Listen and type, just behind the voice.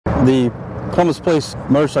The Columbus Police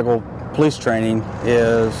Motorcycle Police Training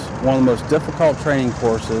is one of the most difficult training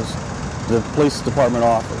courses the police department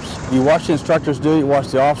offers. You watch the instructors do it, you watch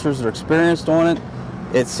the officers that are experienced on it,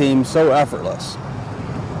 it seems so effortless.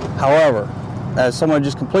 However, as someone who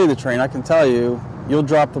just completed the training, I can tell you, you'll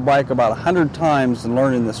drop the bike about 100 times in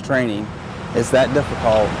learning this training. It's that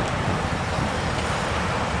difficult.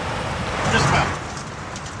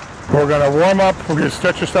 We're going to warm up, we're going to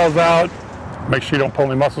stretch yourselves out, make sure you don't pull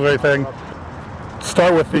any muscles or anything.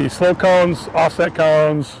 Start with the slow cones, offset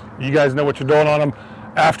cones. You guys know what you're doing on them.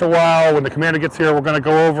 After a while, when the commander gets here, we're going to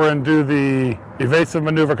go over and do the evasive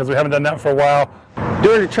maneuver because we haven't done that for a while.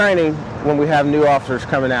 During the training, when we have new officers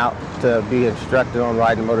coming out to be instructed on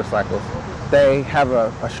riding motorcycles, they have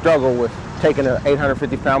a struggle with taking an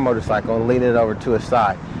 850-pound motorcycle and leaning it over to a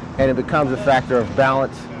side. And it becomes a factor of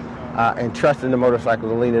balance and trusting the motorcycle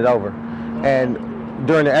to lean it over. And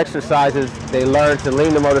during the exercises, they learn to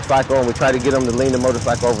lean the motorcycle, and we try to get them to lean the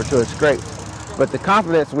motorcycle over to its scrapes. But the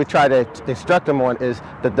confidence we try to instruct them on is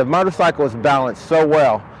that the motorcycle is balanced so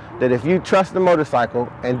well that if you trust the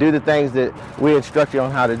motorcycle and do the things that we instruct you on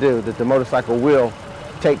how to do, that the motorcycle will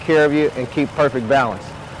take care of you and keep perfect balance.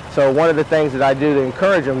 So one of the things that I do to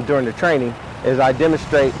encourage them during the training is I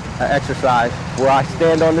demonstrate an exercise where I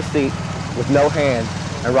stand on the seat with no hand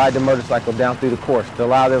and ride the motorcycle down through the course to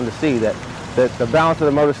allow them to see that the balance of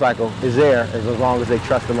the motorcycle is there as long as they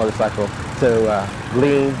trust the motorcycle to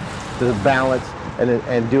lean, to balance,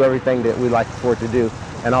 and do everything that we like for it to do.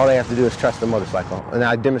 And all they have to do is trust the motorcycle. And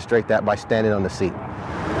I demonstrate that by standing on the seat.